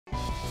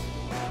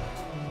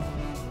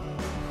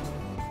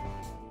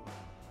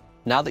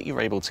Now that you're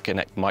able to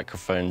connect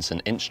microphones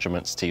and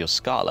instruments to your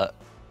Scarlett,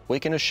 we're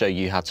going to show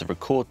you how to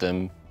record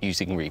them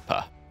using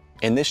Reaper.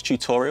 In this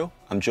tutorial,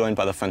 I'm joined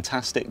by the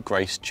fantastic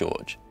Grace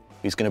George,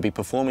 who's going to be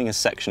performing a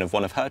section of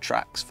one of her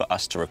tracks for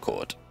us to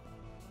record.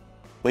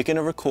 We're going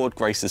to record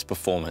Grace's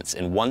performance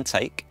in one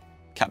take,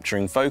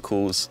 capturing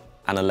vocals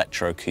and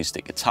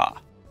electroacoustic guitar.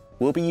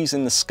 We'll be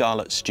using the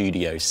Scarlett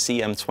Studio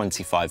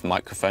CM25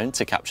 microphone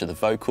to capture the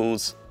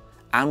vocals,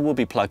 and we'll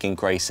be plugging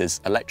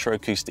Grace's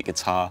electroacoustic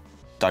guitar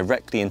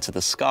directly into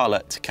the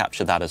Scarlett to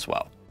capture that as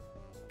well.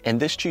 In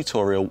this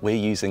tutorial, we're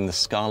using the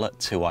Scarlett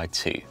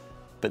 2i2,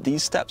 but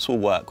these steps will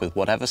work with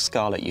whatever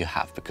Scarlett you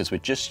have because we're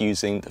just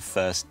using the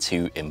first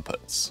two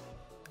inputs.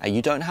 And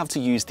you don't have to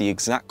use the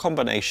exact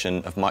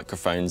combination of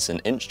microphones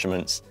and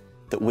instruments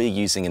that we're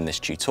using in this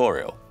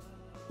tutorial.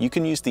 You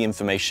can use the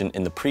information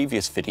in the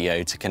previous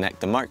video to connect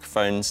the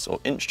microphones or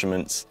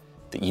instruments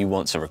that you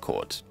want to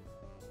record.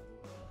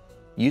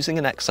 Using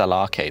an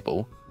XLR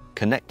cable,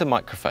 connect the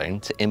microphone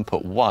to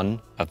input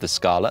 1 of the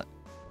Scarlett,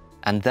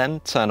 and then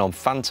turn on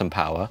phantom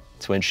power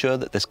to ensure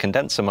that this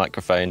condenser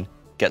microphone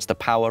gets the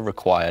power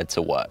required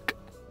to work.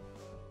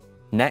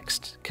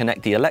 Next,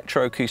 connect the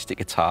electroacoustic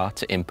guitar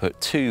to input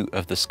 2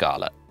 of the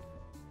Scarlett.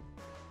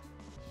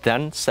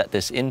 Then set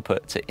this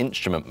input to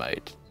instrument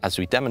mode, as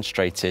we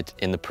demonstrated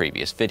in the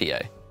previous video.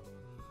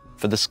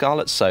 For the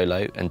Scarlett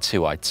Solo and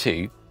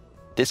 2i2,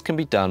 this can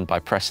be done by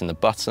pressing the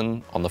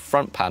button on the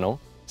front panel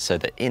so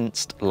that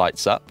INST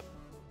lights up,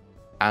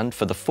 and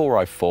for the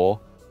 4i4,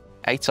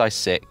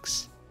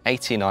 8i6,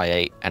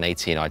 18i8 and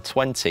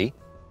 18i20,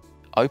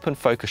 open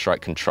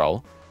Focusrite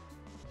control,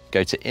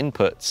 go to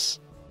Inputs,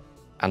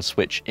 and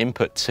switch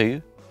Input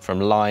 2 from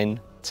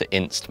line to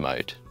INST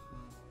mode.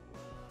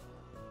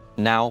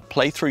 Now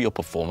play through your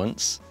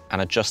performance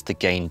and adjust the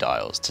gain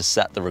dials to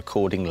set the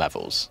recording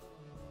levels.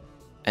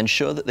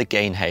 Ensure that the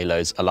gain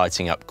halos are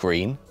lighting up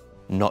green,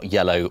 not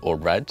yellow or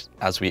red,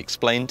 as we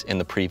explained in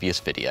the previous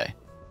video.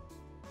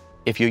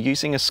 If you're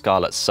using a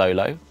Scarlett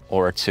Solo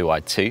or a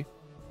 2i2,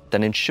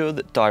 then ensure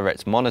that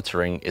direct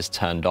monitoring is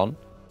turned on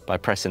by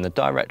pressing the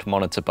direct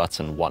monitor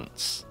button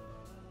once.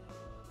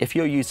 If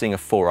you're using a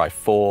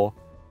 4i4,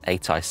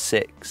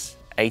 8i6,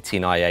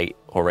 18i8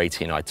 or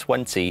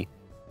 18i20,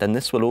 then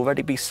this will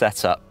already be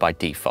set up by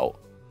default.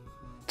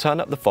 Turn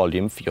up the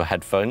volume for your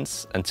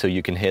headphones until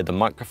you can hear the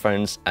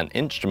microphones and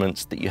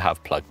instruments that you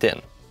have plugged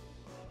in.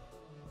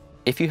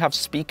 If you have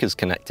speakers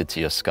connected to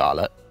your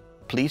Scarlett,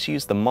 please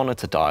use the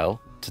monitor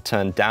dial to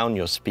turn down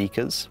your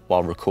speakers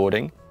while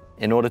recording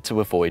in order to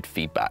avoid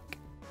feedback.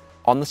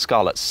 On the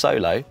Scarlett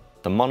Solo,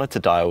 the monitor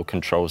dial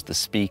controls the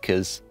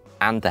speakers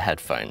and the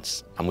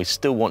headphones, and we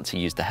still want to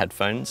use the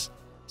headphones,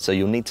 so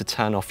you'll need to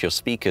turn off your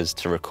speakers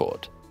to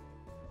record.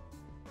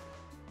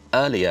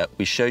 Earlier,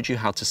 we showed you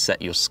how to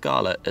set your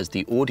Scarlett as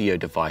the audio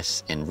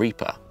device in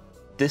Reaper.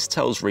 This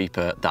tells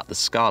Reaper that the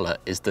Scarlett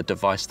is the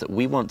device that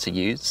we want to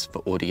use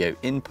for audio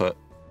input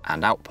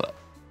and output.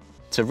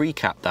 To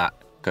recap that,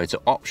 go to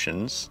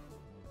Options,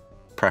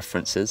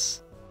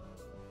 Preferences.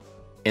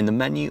 In the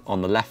menu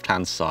on the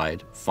left-hand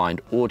side,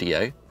 find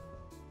Audio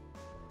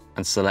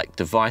and select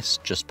Device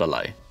just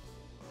below.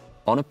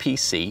 On a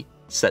PC,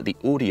 set the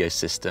audio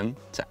system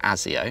to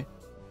ASIO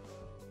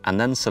and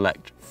then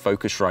select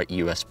Focusrite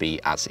USB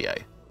ASIO.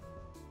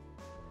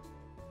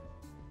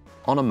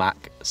 On a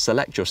Mac,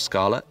 select your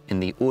Scarlett in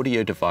the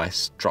Audio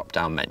Device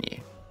drop-down menu.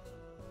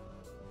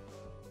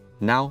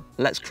 Now,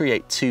 let's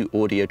create 2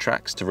 audio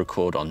tracks to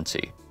record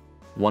onto,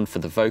 one for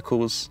the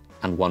vocals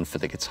and one for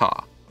the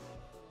guitar.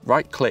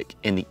 Right-click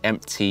in the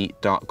empty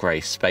dark grey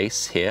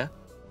space here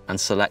and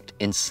select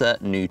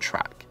Insert New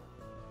Track.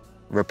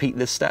 Repeat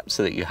this step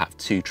so that you have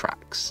 2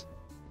 tracks.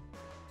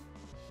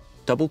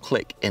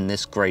 Double-click in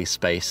this grey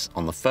space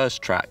on the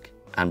first track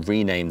and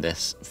rename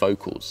this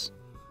Vocals.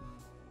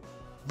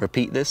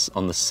 Repeat this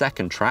on the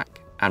second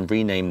track and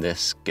rename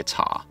this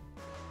Guitar.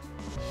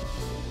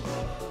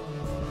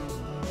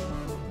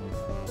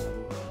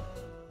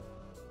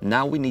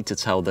 Now we need to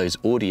tell those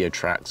audio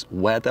tracks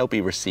where they'll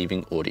be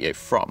receiving audio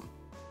from.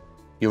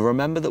 You'll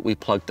remember that we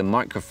plugged the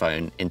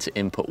microphone into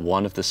input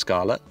 1 of the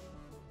Scarlett,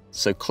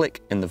 so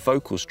click in the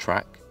vocals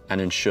track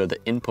and ensure that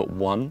input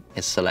 1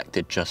 is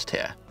selected just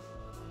here.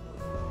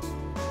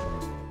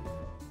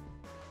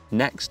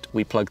 Next,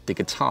 we plugged the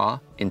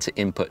guitar into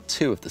input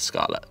 2 of the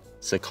Scarlett,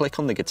 so click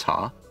on the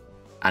guitar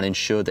and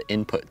ensure that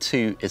input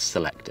 2 is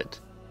selected.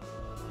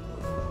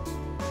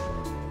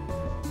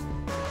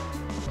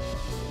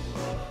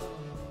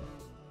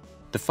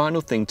 The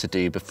final thing to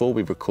do before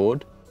we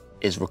record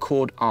is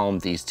record arm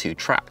these 2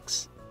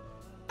 tracks.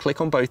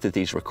 Click on both of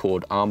these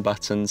record arm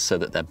buttons so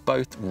that they're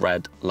both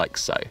red like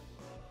so.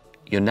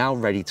 You're now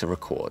ready to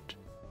record.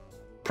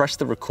 Press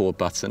the record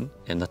button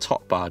in the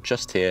top bar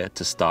just here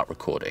to start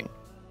recording.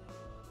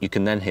 You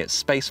can then hit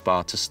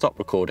spacebar to stop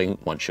recording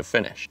once you're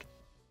finished.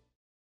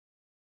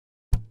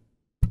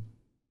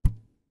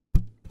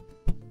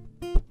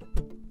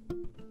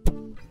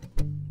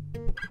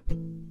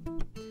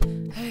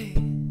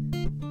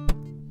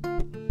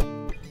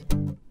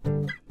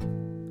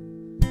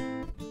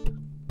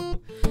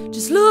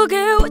 Just look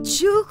at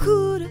what you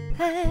could have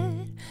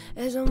had.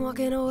 As I'm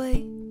walking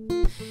away,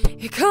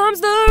 here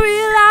comes the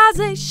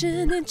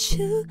realization that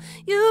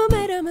you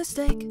made a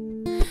mistake.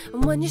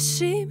 And when you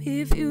see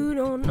me, if you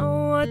don't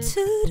know what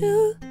to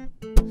do,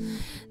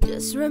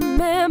 just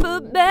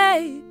remember,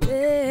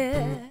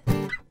 baby,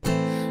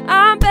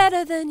 I'm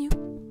better than you.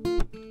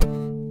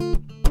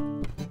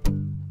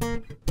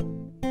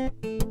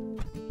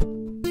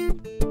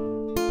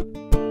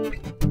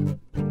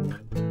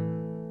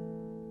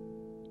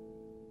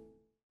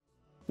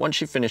 Once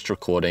you've finished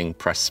recording,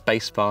 press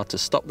spacebar to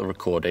stop the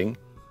recording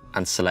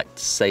and select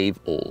Save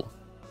All.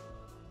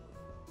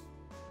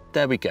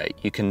 There we go,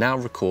 you can now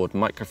record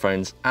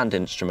microphones and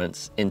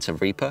instruments into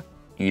Reaper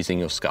using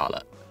your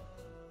Scarlett.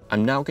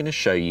 I'm now going to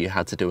show you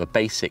how to do a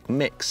basic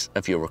mix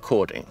of your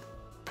recording.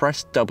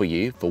 Press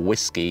W for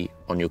whiskey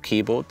on your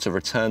keyboard to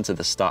return to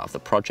the start of the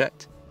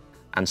project,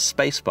 and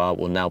spacebar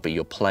will now be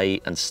your play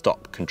and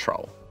stop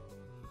control.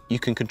 You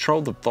can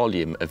control the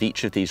volume of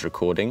each of these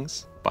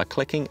recordings by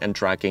clicking and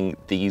dragging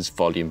these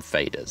volume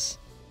faders.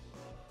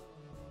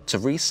 To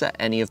reset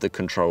any of the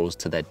controls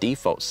to their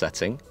default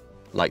setting,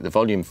 like the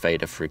volume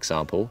fader for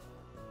example,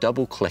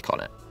 double-click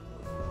on it.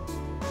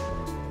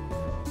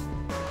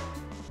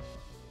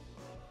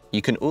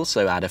 You can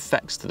also add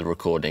effects to the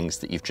recordings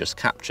that you've just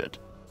captured.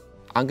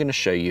 I'm going to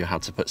show you how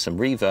to put some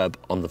reverb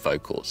on the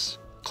vocals.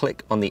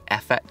 Click on the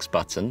FX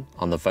button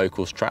on the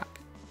vocals track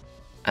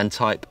and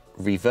type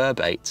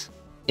reverbate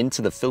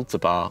into the filter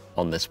bar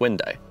on this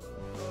window.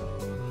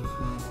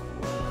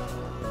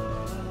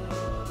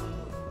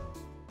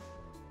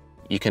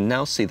 You can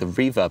now see the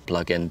reverb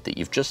plugin that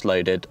you've just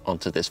loaded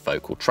onto this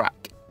vocal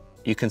track.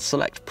 You can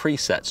select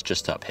presets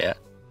just up here,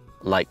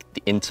 like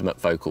the intimate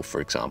vocal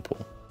for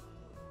example.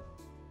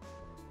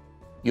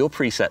 Your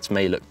presets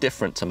may look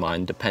different to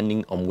mine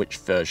depending on which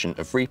version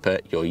of Reaper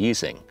you're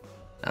using.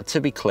 Now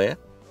to be clear,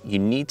 you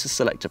need to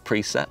select a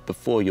preset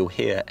before you'll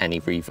hear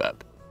any reverb.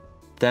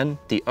 Then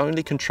the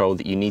only control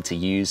that you need to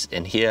use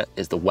in here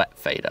is the wet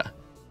fader.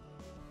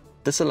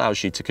 This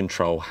allows you to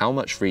control how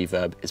much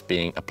reverb is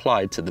being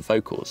applied to the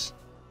vocals.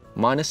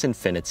 Minus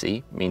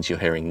infinity means you're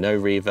hearing no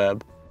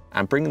reverb,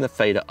 and bringing the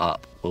fader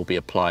up will be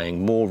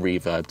applying more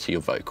reverb to your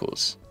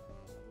vocals.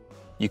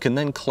 You can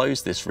then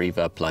close this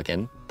reverb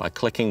plugin by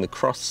clicking the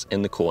cross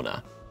in the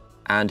corner,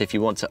 and if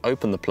you want to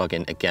open the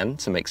plugin again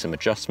to make some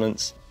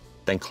adjustments,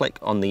 then click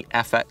on the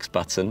FX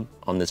button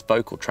on this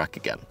vocal track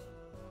again.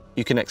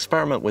 You can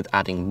experiment with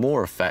adding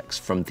more effects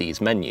from these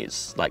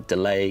menus, like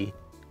delay,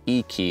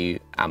 EQ,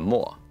 and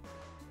more.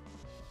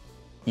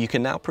 You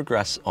can now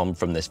progress on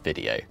from this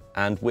video,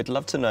 and we'd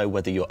love to know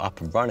whether you're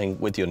up and running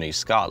with your new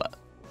Scarlett.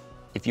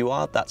 If you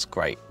are, that's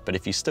great, but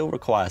if you still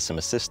require some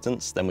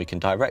assistance, then we can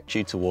direct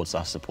you towards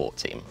our support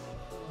team.